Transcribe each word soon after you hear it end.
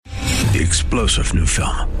The explosive new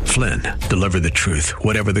film, Flynn, deliver the truth,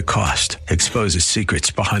 whatever the cost, exposes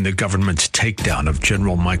secrets behind the government's takedown of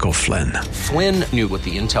General Michael Flynn. Flynn knew what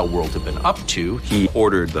the intel world had been up to. He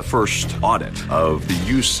ordered the first audit of the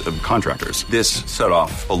use of contractors. This set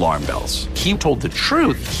off alarm bells. He told the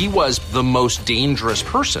truth. He was the most dangerous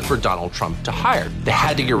person for Donald Trump to hire. They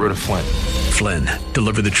had to get rid of Flynn. Flynn,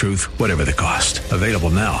 deliver the truth, whatever the cost. Available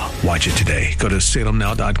now. Watch it today. Go to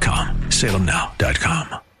salemnow.com.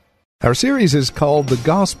 salemnow.com. Our series is called The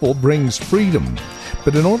Gospel Brings Freedom.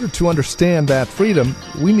 But in order to understand that freedom,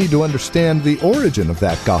 we need to understand the origin of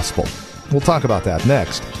that gospel. We'll talk about that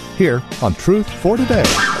next, here on Truth for Today.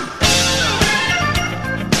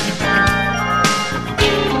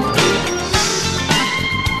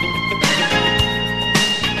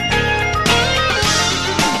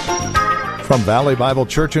 From Valley Bible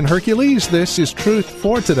Church in Hercules, this is Truth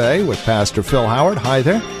for Today with Pastor Phil Howard. Hi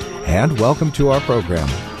there, and welcome to our program.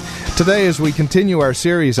 Today, as we continue our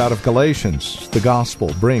series out of Galatians, The Gospel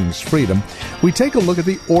Brings Freedom, we take a look at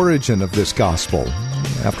the origin of this gospel.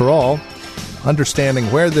 After all, understanding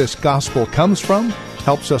where this gospel comes from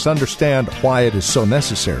helps us understand why it is so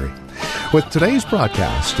necessary. With today's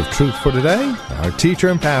broadcast of Truth for Today, our teacher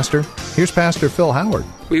and pastor, here's Pastor Phil Howard.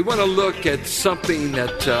 We want to look at something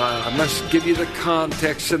that I must give you the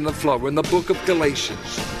context and the flow. We're in the book of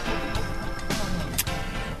Galatians.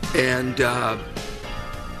 And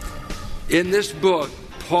in this book,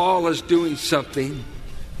 Paul is doing something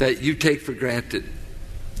that you take for granted.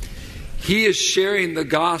 He is sharing the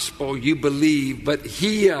gospel you believe, but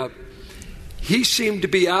he seemed to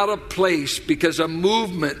be out of place because a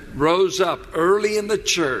movement rose up early in the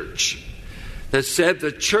church that said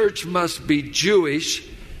the church must be Jewish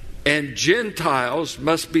and Gentiles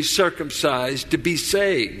must be circumcised to be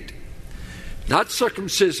saved. Not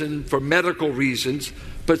circumcision for medical reasons,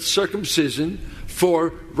 but circumcision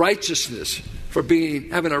for righteousness, for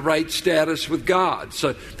having a right status with God.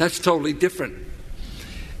 So that's totally different.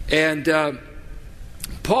 And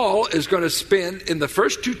Paul is going to spend in the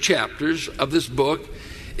first two chapters of this book,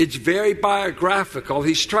 it's very biographical.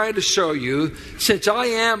 He's trying to show you, since I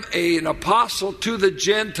am an apostle to the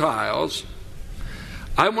Gentiles,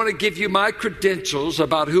 I want to give you my credentials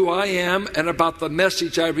about who I am and about the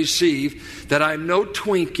message I receive, that I'm no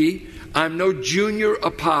Twinkie, I'm no junior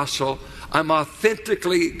apostle, I'm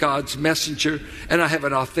authentically God's messenger, and I have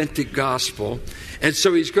an authentic gospel. And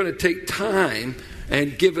so he's going to take time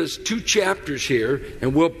and give us two chapters here,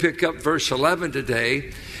 and we'll pick up verse 11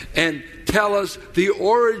 today, and tell us the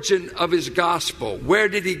origin of his gospel. Where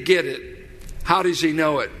did he get it? How does he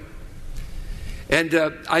know it? And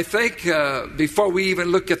I think before we even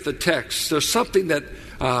look at the text, there's something that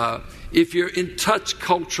if you're in touch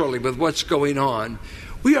culturally with what's going on,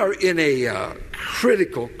 we are in a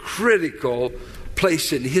critical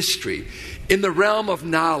place in history, in the realm of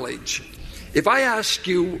knowledge. If I ask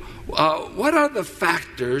you, what are the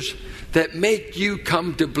factors that make you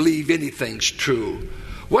come to believe anything's true?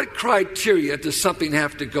 What criteria does something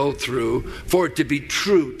have to go through for it to be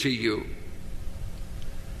true to you?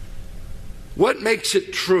 What makes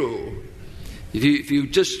it true? If you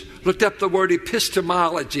just looked up the word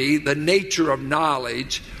epistemology, the nature of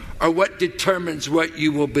knowledge, or what determines what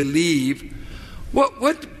you will believe,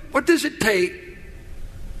 what does it take?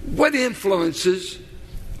 What influences,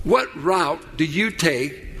 what route do you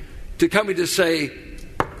take to come to say,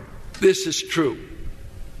 this is true?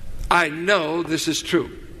 I know this is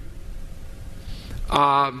true.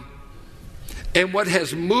 And what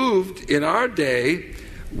has moved in our day,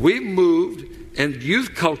 we've moved, and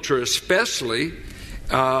youth culture especially,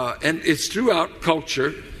 and it's throughout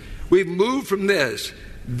culture, we've moved from this.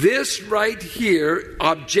 This right here,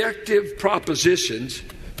 objective propositions,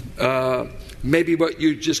 maybe what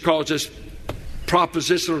you just call just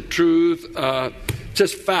propositional truth,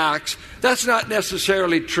 just facts, that's not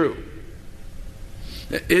necessarily true.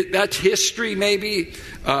 That's history maybe,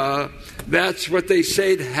 that's what they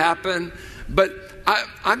say happened, but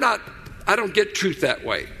I don't get truth that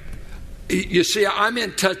way. You see, I'm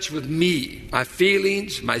in touch with me, my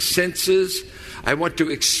feelings, my senses. I want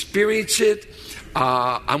to experience it.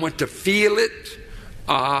 I want to feel it.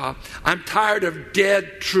 I'm tired of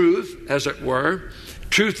dead truth, as it were.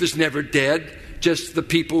 Truth is never dead. Just the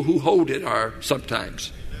people who hold it are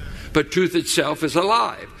sometimes. But truth itself is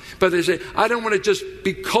alive. But they say, I don't want to just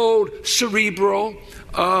be cold, cerebral,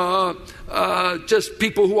 just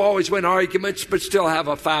people who always win arguments but still have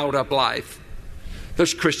a fouled up life.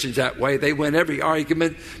 There's Christians that way. They win every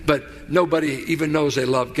argument, but nobody even knows they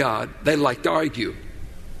love God. They like to argue.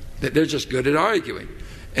 They're just good at arguing.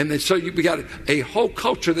 And then so we got a whole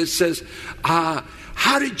culture that says,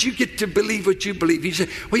 how did you get to believe what you believe? He said,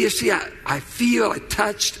 well, you see, I feel, I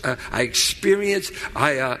touched, I experienced,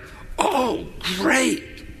 oh, great.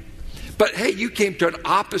 But hey, you came to an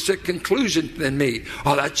opposite conclusion than me.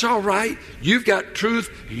 Oh, that's all right. You've got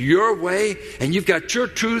truth your way, and you've got your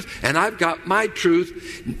truth, and I've got my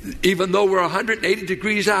truth. Even though we're 180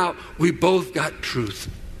 degrees out, we both got truth.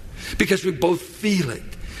 Because we both feel it.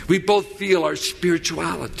 We both feel our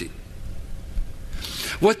spirituality.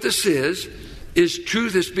 What this is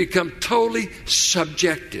truth has become totally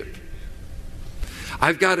subjective.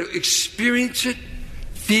 I've got to experience it,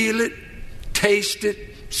 feel it, taste it,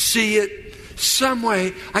 see it. Some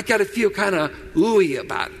way, I got to feel kind of ooey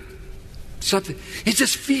about it. Something. It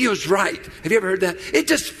just feels right. Have you ever heard that? It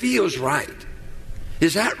just feels right.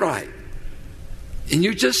 Is that right? And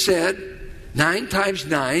you just said 9 times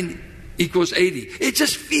 9 equals 80. It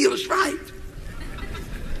just feels right.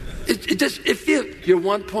 It feels, you're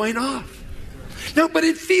 1 point off. No, but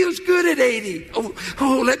it feels good at 80.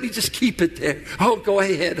 Oh, let me just keep it there. Oh, go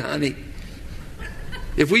ahead, honey.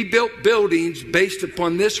 If we built buildings based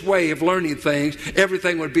upon this way of learning things,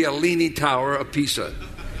 everything would be a leaning tower of Pisa.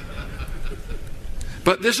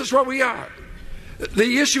 But this is where we are.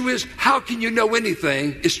 The issue is, how can you know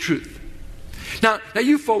anything is truth? Now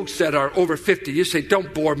you folks that are over 50, you say,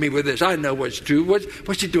 don't bore me with this. I know what's true.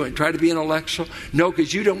 What's you doing? Try to be intellectual? No,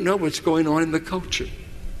 because you don't know what's going on in the culture.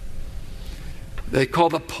 They call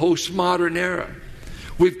the postmodern era.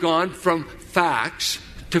 We've gone from facts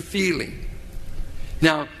to feeling.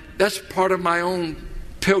 Now, that's part of my own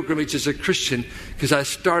pilgrimage as a Christian, because I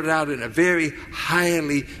started out in a very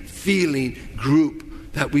highly feeling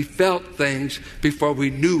group that we felt things before we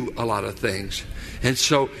knew a lot of things. And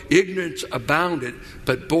so ignorance abounded,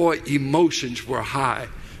 but boy, emotions were high.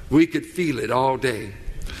 We could feel it all day.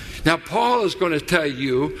 Now, Paul is going to tell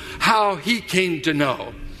you how he came to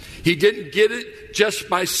know. He didn't get it just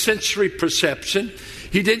by sensory perception.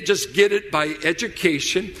 He didn't just get it by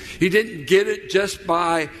education. He didn't get it just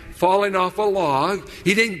by falling off a log.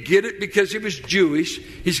 He didn't get it because he was Jewish.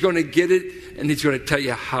 He's going to get it, and he's going to tell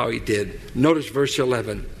you how he did. Notice verse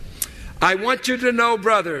 11. I want you to know,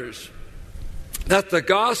 brothers, that the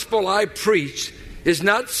gospel I preach is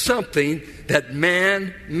not something that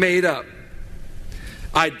man made up.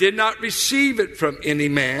 I did not receive it from any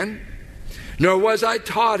man, nor was I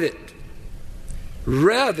taught it.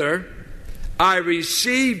 Rather, I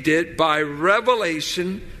received it by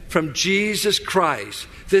revelation from Jesus Christ.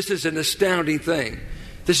 This is an astounding thing.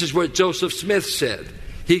 This is what Joseph Smith said.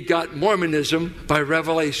 He got Mormonism by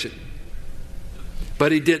revelation.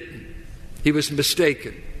 But he didn't. He was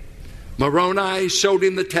mistaken. Moroni showed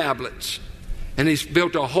him the tablets, and he's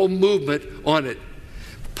built a whole movement on it.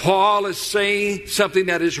 Paul is saying something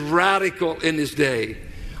that is radical in his day.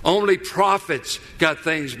 Only prophets got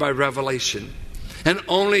things by revelation. And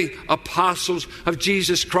only apostles of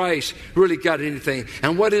Jesus Christ really got anything.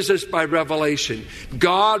 And what is this by revelation?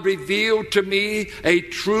 God revealed to me a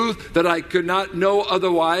truth that I could not know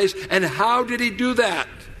otherwise. And how did he do that?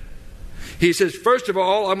 He says, first of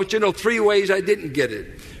all, I want you to know 3 ways I didn't get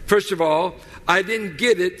it. First of all, I didn't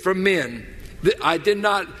get it from men.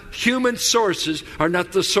 Human sources are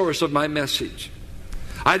not the source of my message.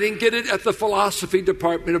 I didn't get it at the philosophy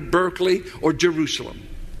department of Berkeley or Jerusalem.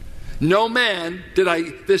 No man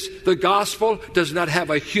the gospel does not have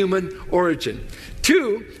a human origin.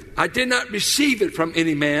 2, I did not receive it from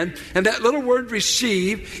any man. And that little word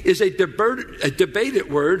receive is a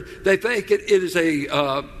debated word. They think it is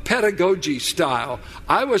a pedagogy style.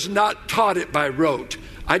 I was not taught it by rote.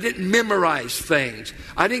 I didn't memorize things.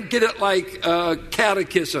 I didn't get it like a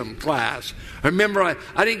catechism class or memorize.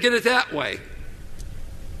 I didn't get it that way.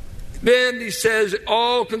 Then he says,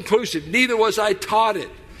 all conclusive, neither was I taught it.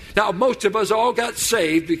 Now, most of us all got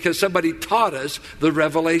saved because somebody taught us the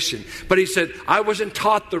revelation. But he said, I wasn't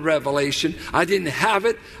taught the revelation. I didn't have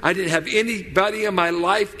it. I didn't have anybody in my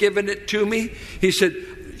life giving it to me. He said,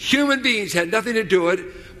 human beings had nothing to do with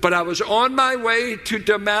it, but I was on my way to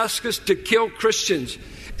Damascus to kill Christians.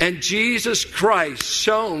 And Jesus Christ,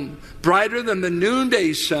 shone brighter than the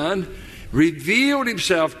noonday sun, revealed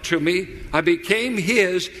himself to me. I became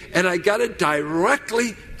his, and I got it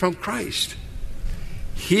directly from Christ.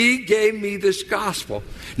 He gave me this gospel.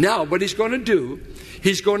 Now, what he's going to do,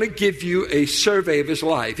 he's going to give you a survey of his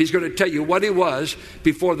life. He's going to tell you what he was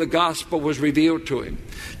before the gospel was revealed to him.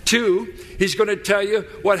 2, he's going to tell you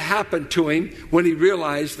what happened to him when he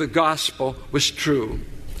realized the gospel was true.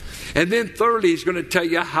 And then thirdly, he's going to tell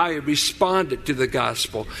you how he responded to the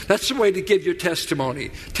gospel. That's the way to give your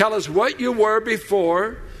testimony. Tell us what you were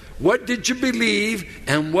before, what did you believe,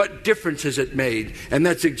 and what difference has it made? And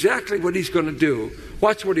that's exactly what he's going to do.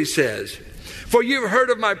 Watch what he says. For you've heard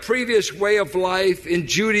of my previous way of life in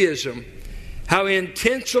Judaism, how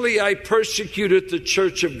intentionally I persecuted the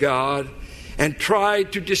church of God and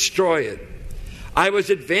tried to destroy it. I was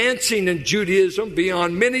advancing in Judaism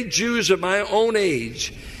beyond many Jews of my own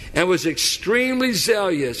age and was extremely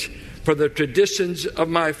zealous for the traditions of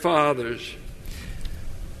my fathers.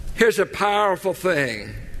 Here's a powerful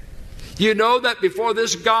thing. You know that before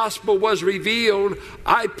this gospel was revealed,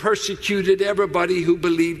 I persecuted everybody who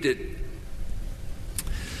believed it.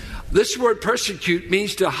 This word persecute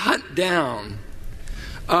means to hunt down.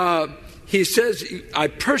 He says, I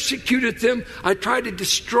persecuted them. I tried to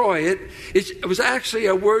destroy it. It was actually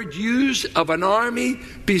a word used of an army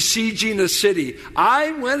besieging a city.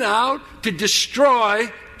 I went out to destroy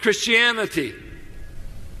Christianity.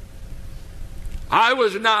 I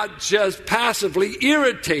was not just passively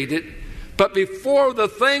irritated, but before the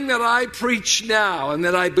thing that I preach now and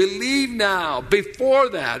that I believe now, before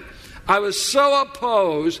that, I was so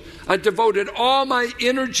opposed, I devoted all my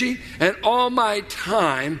energy and all my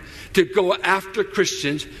time to go after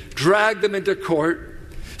Christians, drag them into court,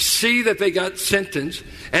 see that they got sentenced.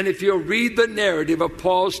 And if you'll read the narrative of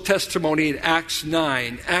Paul's testimony in Acts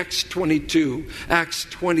 9, Acts 22, Acts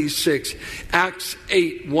 26, Acts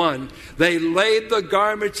 8:1, they laid the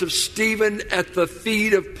garments of Stephen at the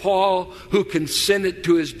feet of Paul, who consented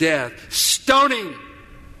to his death. Stoning!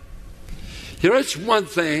 You know, it's one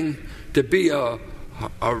thing to be a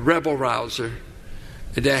rebel rouser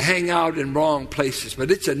and to hang out in wrong places,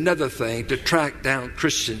 but it's another thing to track down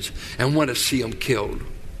Christians and want to see them killed.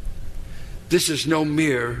 This is no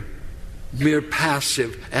mere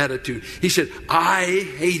passive attitude. He said, I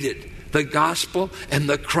hated the gospel and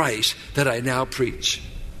the Christ that I now preach.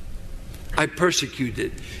 I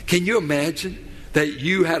persecuted. Can you imagine that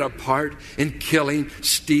you had a part in killing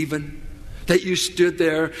Stephen? That you stood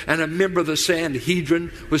there and a member of the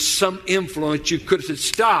Sanhedrin with some influence, you could have said,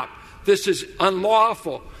 stop, this is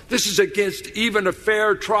unlawful. This is against even a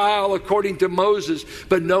fair trial according to Moses.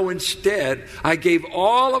 But no, instead, I gave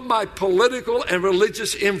all of my political and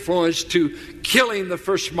religious influence to killing the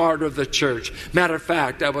first martyr of the church. Matter of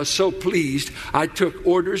fact, I was so pleased, I took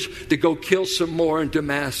orders to go kill some more in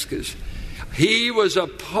Damascus. He was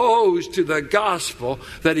opposed to the gospel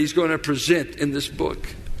that he's going to present in this book.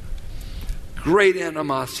 Great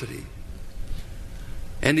animosity.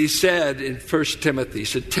 And he said in 1 Timothy, he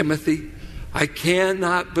said, Timothy, I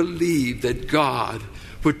cannot believe that God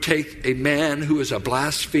would take a man who is a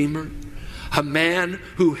blasphemer, a man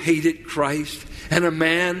who hated Christ, and a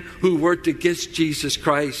man who worked against Jesus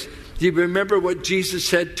Christ. Do you remember what Jesus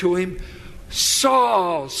said to him?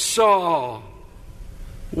 Saul, Saul,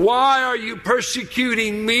 why are you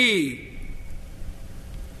persecuting me?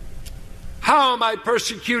 How am I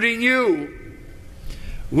persecuting you?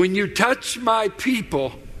 When you touch my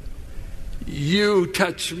people, you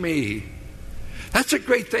touch me. That's a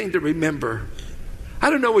great thing to remember. I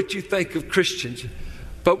don't know what you think of Christians,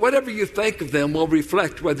 but whatever you think of them will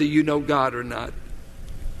reflect whether you know God or not.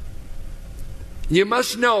 You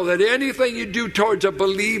must know that anything you do towards a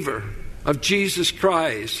believer of Jesus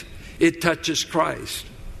Christ, it touches Christ.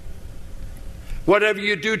 Whatever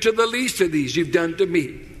you do to the least of these, you've done to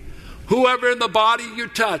me. Whoever in the body you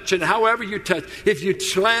touch and however you touch, if you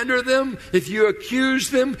slander them, if you accuse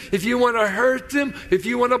them, if you want to hurt them, if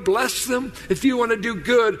you want to bless them, if you want to do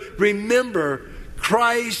good, remember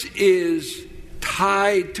Christ is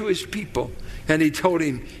tied to his people. And he told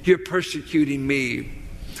him, you're persecuting me.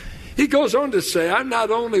 He goes on to say, I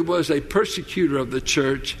not only was a persecutor of the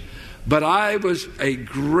church, but I was a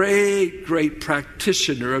great, great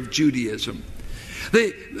practitioner of Judaism.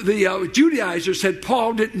 The Judaizers said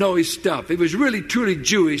Paul didn't know his stuff. He was really truly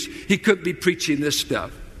Jewish. He couldn't be preaching this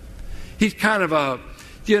stuff. He's kind of a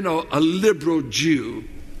liberal Jew.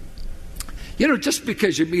 Just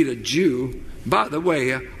because you meet a Jew, by the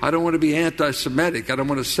way, I don't want to be anti-Semitic. I don't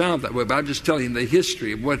want to sound that way, but I'm just telling you the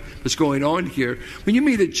history of what was going on here. When you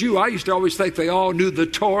meet a Jew, I used to always think they all knew the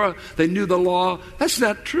Torah, they knew the law. That's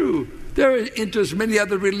not true. They're into as many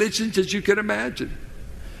other religions as you can imagine.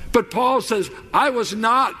 But Paul says, I was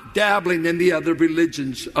not dabbling in the other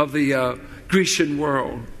religions of the Grecian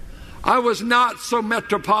world. I was not so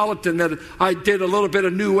metropolitan that I did a little bit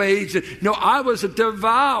of New Age. No, I was a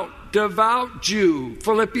devout Jew.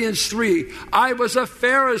 Philippians 3. I was a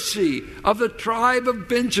Pharisee of the tribe of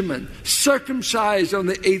Benjamin, circumcised on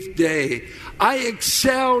the 8th day. I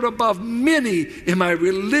excelled above many in my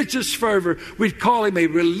religious fervor. We'd call him a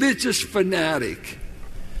religious fanatic.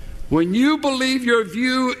 When you believe your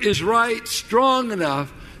view is right, strong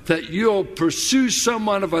enough that you'll pursue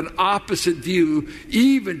someone of an opposite view,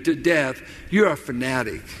 even to death, you're a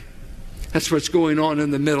fanatic. That's what's going on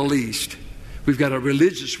in the Middle East. We've got a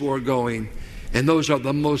religious war going, and those are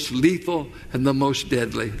the most lethal and the most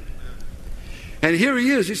deadly. And here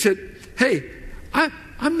he is. He said, hey,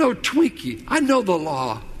 I'm no Twinkie. I know the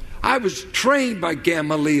law. I was trained by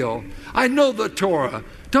Gamaliel. I know the Torah.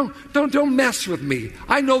 Don't mess with me.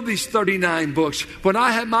 I know these 39 books. When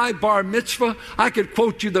I had my bar mitzvah, I could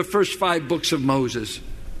quote you the first 5 books of Moses.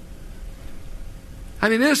 I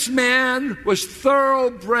mean, this man was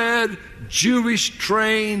thoroughbred, Jewish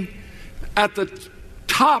trained at the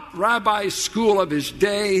top rabbi school of his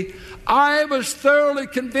day. I was thoroughly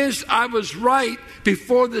convinced I was right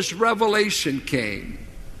before this revelation came.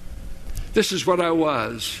 This is what I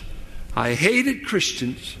was. I hated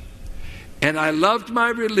Christians, and I loved my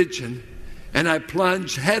religion, and I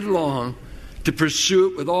plunged headlong to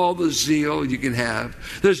pursue it with all the zeal you can have.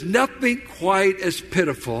 There's nothing quite as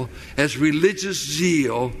pitiful as religious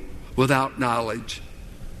zeal without knowledge.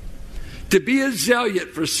 To be a zealot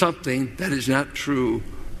for something that is not true.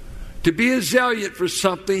 To be a zealot for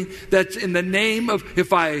something that's in the name of,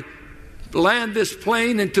 if I land this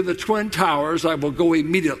plane into the Twin Towers, I will go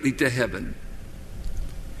immediately to heaven.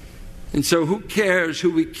 And so who cares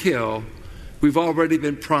who we kill? We've already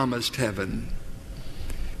been promised heaven.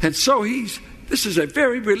 And so this is a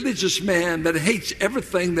very religious man that hates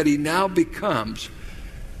everything that he now becomes.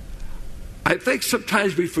 I think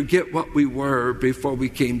sometimes we forget what we were before we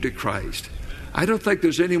came to Christ. I don't think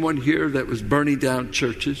there's anyone here that was burning down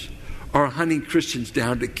churches or hunting Christians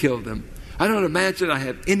down to kill them. I don't imagine I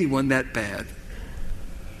have anyone that bad.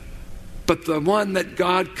 But the one that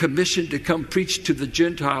God commissioned to come preach to the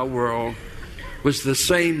Gentile world was the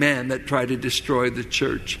same man that tried to destroy the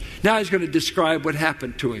church. Now he's going to describe what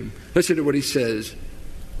happened to him. Listen to what he says.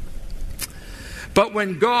 But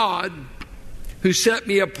when God, who set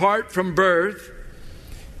me apart from birth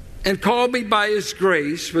and called me by his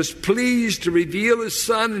grace, was pleased to reveal his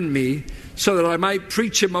Son in me so that I might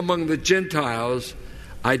preach him among the Gentiles,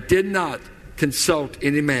 I did not consult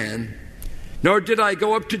any man, nor did I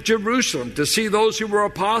go up to Jerusalem to see those who were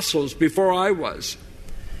apostles before I was.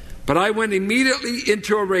 But I went immediately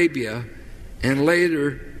into Arabia and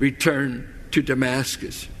later returned to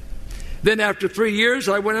Damascus. Then after 3 years,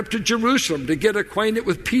 I went up to Jerusalem to get acquainted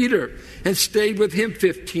with Peter and stayed with him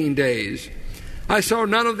 15 days. I saw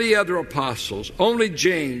none of the other apostles, only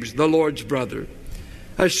James, the Lord's brother.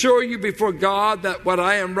 I assure you before God that what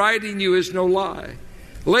I am writing you is no lie.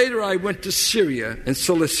 Later I went to Syria and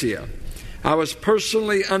Cilicia. I was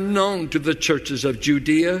personally unknown to the churches of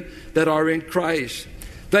Judea that are in Christ.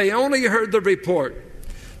 They only heard the report.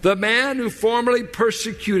 The man who formerly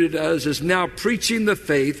persecuted us is now preaching the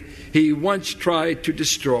faith he once tried to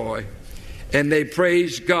destroy. And they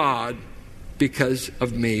praise God because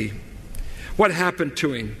of me. What happened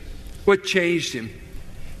to him? What changed him?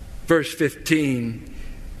 Verse 15.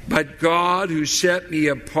 But God, who set me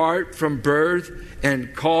apart from birth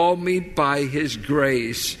and called me by his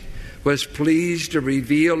grace, was pleased to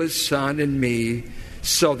reveal his Son in me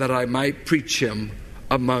so that I might preach him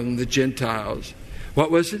among the Gentiles.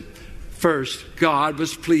 What was it? First, God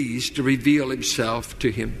was pleased to reveal himself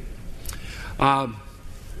to him.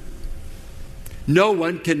 No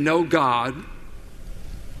one can know God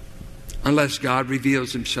unless God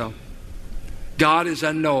reveals himself. God is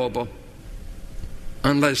unknowable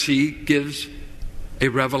unless he gives a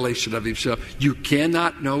revelation of himself. You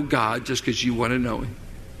cannot know God just because you want to know him.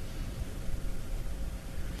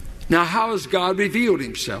 Now, how has God revealed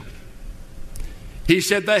himself? He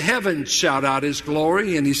said the heavens shout out his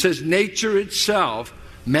glory, and he says nature itself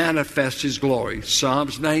manifests his glory.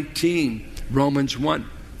 Psalms 19, Romans 1.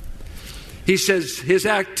 He says his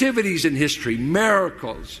activities in history,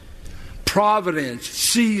 miracles, providence,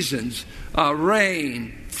 seasons,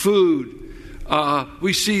 rain, food.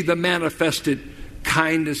 We see the manifested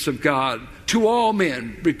kindness of God to all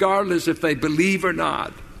men, regardless if they believe or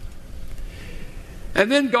not. And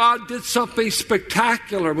then God did something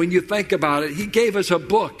spectacular when you think about it. He gave us a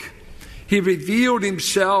book. He revealed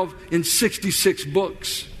himself in 66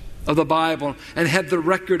 books of the Bible and had the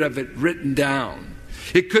record of it written down.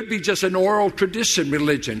 It could be just an oral tradition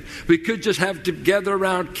religion. We could just have to gather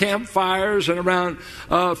around campfires and around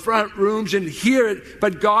front rooms and hear it.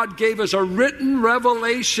 But God gave us a written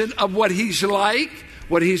revelation of what he's like,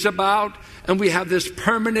 what he's about, and we have this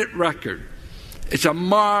permanent record. It's a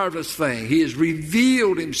marvelous thing. He has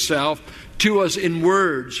revealed himself to us in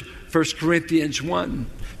words. 1 Corinthians 1,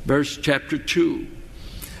 verse chapter 2.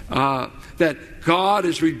 The that God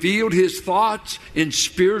has revealed his thoughts in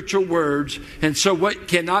spiritual words. And so what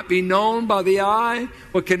cannot be known by the eye,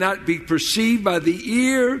 what cannot be perceived by the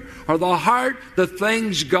ear or the heart, the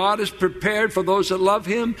things God has prepared for those that love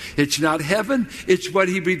him, it's not heaven. It's what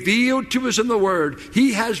he revealed to us in the Word.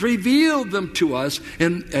 He has revealed them to us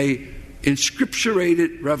in a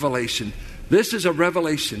inscripturated revelation. This is a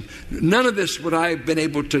revelation. None of this would I have been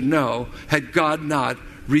able to know had God not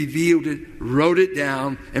revealed it, wrote it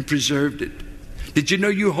down, and preserved it. Did you know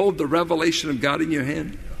you hold the revelation of God in your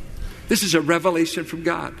hand? This is a revelation from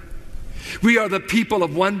God. We are the people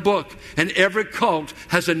of one book, and every cult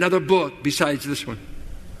has another book besides this one.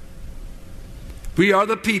 We are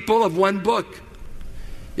the people of one book.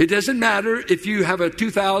 It doesn't matter if you have a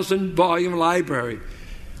 2,000 volume library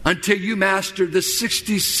until you master the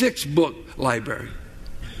 66 book library.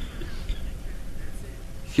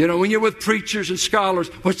 You know, when you're with preachers and scholars,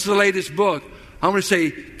 what's the latest book? I'm going to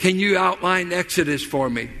say, can you outline Exodus for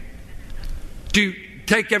me?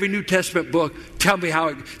 Take every New Testament book, tell me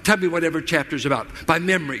whatever chapter's about. By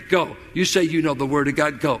memory, go. You say you know the Word of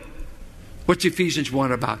God, go. What's Ephesians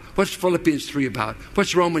 1 about? What's Philippians 3 about?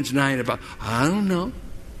 What's Romans 9 about? I don't know.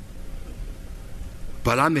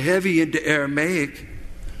 But I'm heavy into Aramaic.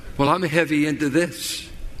 Well, I'm heavy into this.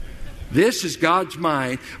 This is God's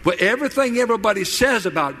mind. Well, everything everybody says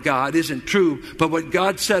about God isn't true, but what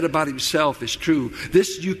God said about himself is true.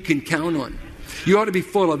 This you can count on. You ought to be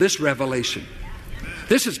full of this revelation.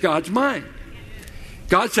 This is God's mind.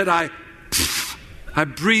 God said, I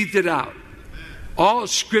breathed it out. All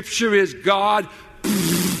Scripture is God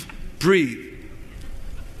breathed.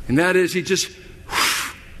 And that is, he just,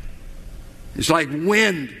 it's like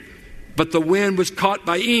wind, but the wind was caught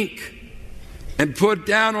by ink and put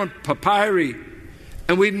down on papyri,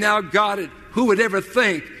 and we've now got it. Who would ever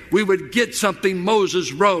think we would get something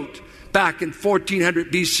Moses wrote back in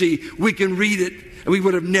 1400 BC? We can read it, and we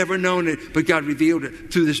would have never known it, but God revealed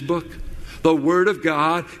it through this book. The Word of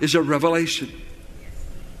God is a revelation.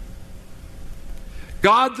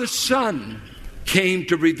 God the Son came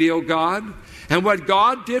to reveal God, and what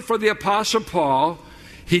God did for the Apostle Paul,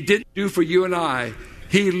 he didn't do for you and I.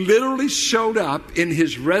 He literally showed up in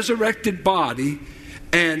his resurrected body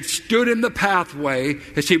and stood in the pathway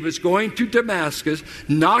as he was going to Damascus,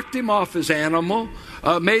 knocked him off his animal,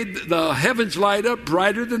 made the heavens light up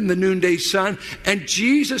brighter than the noonday sun, and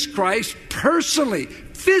Jesus Christ personally,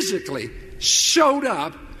 physically showed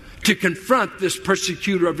up to confront this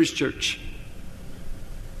persecutor of his church.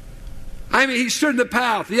 I mean, he stood in the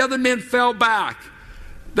path. The other men fell back.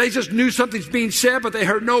 They just knew something's being said, but they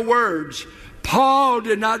heard no words. Paul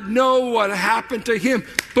did not know what happened to him.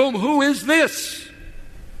 Boom, who is this?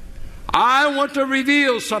 I want to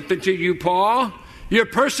reveal something to you, Paul. You're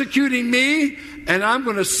persecuting me, and I'm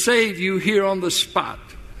going to save you here on the spot.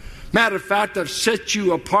 Matter of fact, I've set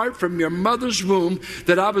you apart from your mother's womb,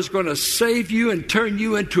 that I was going to save you and turn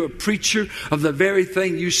you into a preacher of the very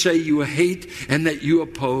thing you say you hate and that you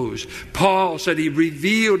oppose. Paul said he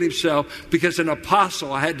revealed himself because an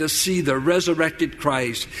apostle had to see the resurrected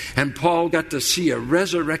Christ, and Paul got to see a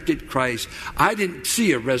resurrected Christ. I didn't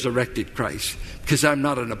see a resurrected Christ because I'm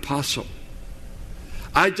not an apostle.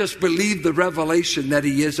 I just believe the revelation that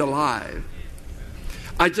he is alive.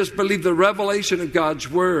 I just believe the revelation of God's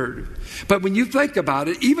Word. But when you think about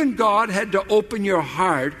it, even God had to open your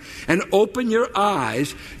heart and open your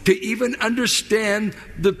eyes to even understand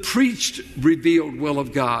the preached revealed will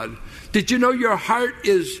of God. Did you know your heart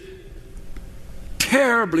is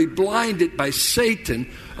terribly blinded by Satan,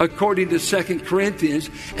 according to 2 Corinthians,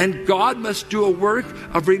 and God must do a work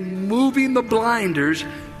of removing the blinders,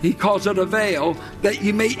 he calls it a veil, that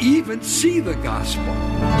you may even see the gospel.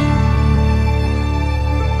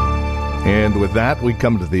 And with that, we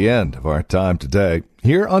come to the end of our time today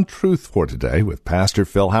here on Truth for Today with Pastor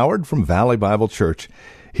Phil Howard from Valley Bible Church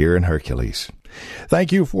here in Hercules.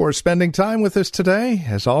 Thank you for spending time with us today.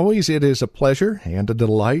 As always, it is a pleasure and a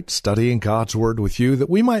delight studying God's Word with you, that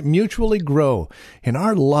we might mutually grow in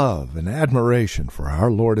our love and admiration for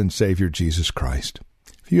our Lord and Savior Jesus Christ.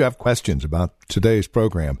 If you have questions about today's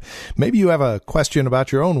program, maybe you have a question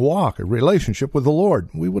about your own walk or relationship with the Lord,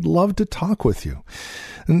 we would love to talk with you.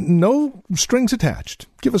 No strings attached.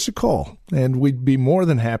 Give us a call, and we'd be more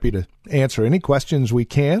than happy to answer any questions we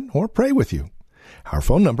can or pray with you. Our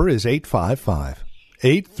phone number is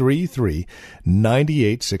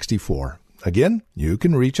 855-833-9864. Again, you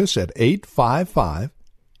can reach us at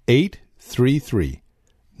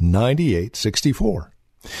 855-833-9864.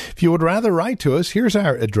 If you would rather write to us, here's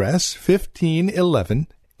our address, 1511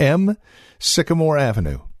 M. Sycamore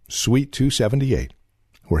Avenue, Suite 278.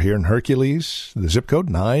 We're here in Hercules, the zip code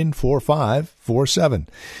 94547.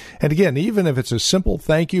 And again, even if it's a simple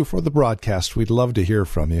thank you for the broadcast, we'd love to hear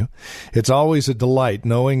from you. It's always a delight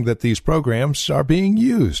knowing that these programs are being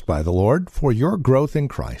used by the Lord for your growth in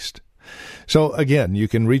Christ. So again, you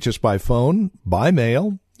can reach us by phone, by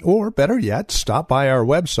mail, or better yet, stop by our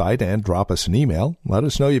website and drop us an email. Let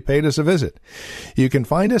us know you paid us a visit. You can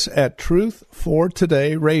find us at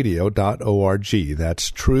truthfortodayradio.org.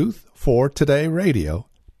 That's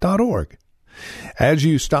truthfortodayradio.org. As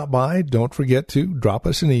you stop by, don't forget to drop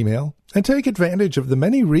us an email and take advantage of the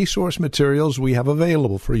many resource materials we have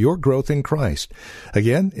available for your growth in Christ.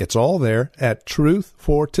 Again, it's all there at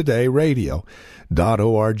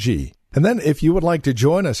truthfortodayradio.org. And then if you would like to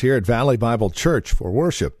join us here at Valley Bible Church for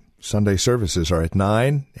worship, Sunday services are at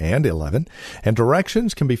 9 and 11, and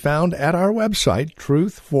directions can be found at our website,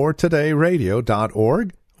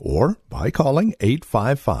 truthfortodayradio.org, or by calling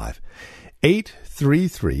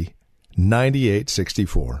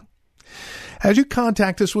 855-833-9864. As you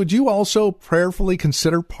contact us, would you also prayerfully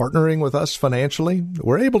consider partnering with us financially?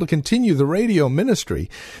 We're able to continue the radio ministry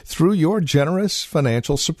through your generous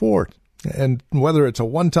financial support. And whether it's a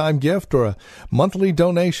one-time gift or a monthly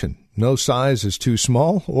donation, no size is too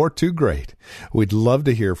small or too great. We'd love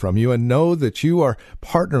to hear from you and know that you are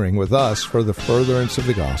partnering with us for the furtherance of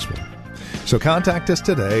the gospel. So contact us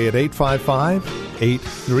today at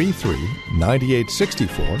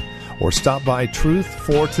 855-833-9864 or stop by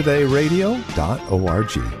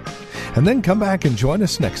truthfortodayradio.org. And then come back and join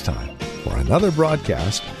us next time for another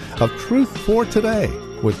broadcast of Truth for Today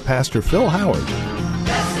with Pastor Phil Howard.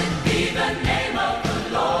 Blessed be the name of the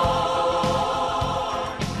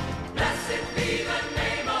Lord. Blessed be the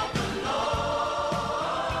name of the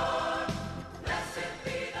Lord. Blessed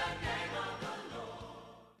be the name of the Lord.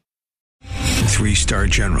 3-star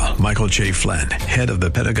General Michael J. Flynn, head of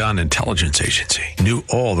the Pentagon Intelligence Agency, knew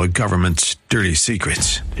all the government's dirty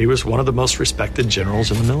secrets. He was one of the most respected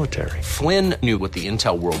generals in the military. Flynn knew what the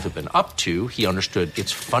intel world had been up to. He understood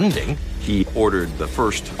its funding. He ordered the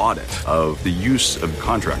first audit of the use of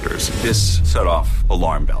contractors. This set off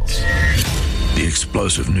alarm bells. The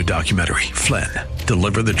explosive new documentary, Flynn,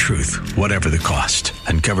 Deliver the Truth, Whatever the Cost,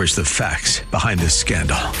 uncovers the facts behind this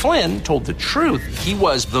scandal. Flynn told the truth. He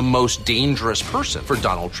was the most dangerous person for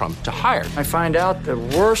Donald Trump to hire. I find out the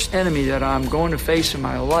worst enemy that I'm going to face in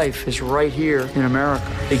my life is right here in America.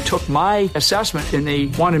 They took my assessment and they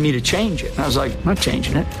wanted me to change it. And I was like, I'm not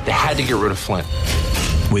changing it. They had to get rid of Flynn.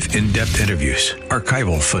 With in-depth interviews,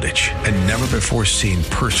 archival footage, and never-before-seen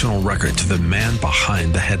personal records of the man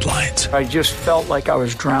behind the headlines. I just felt like I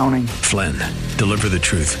was drowning. Flynn, Deliver the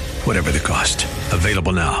Truth, Whatever the Cost.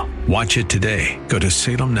 Available now. Watch it today. Go to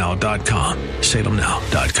salemnow.com.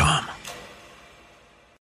 salemnow.com.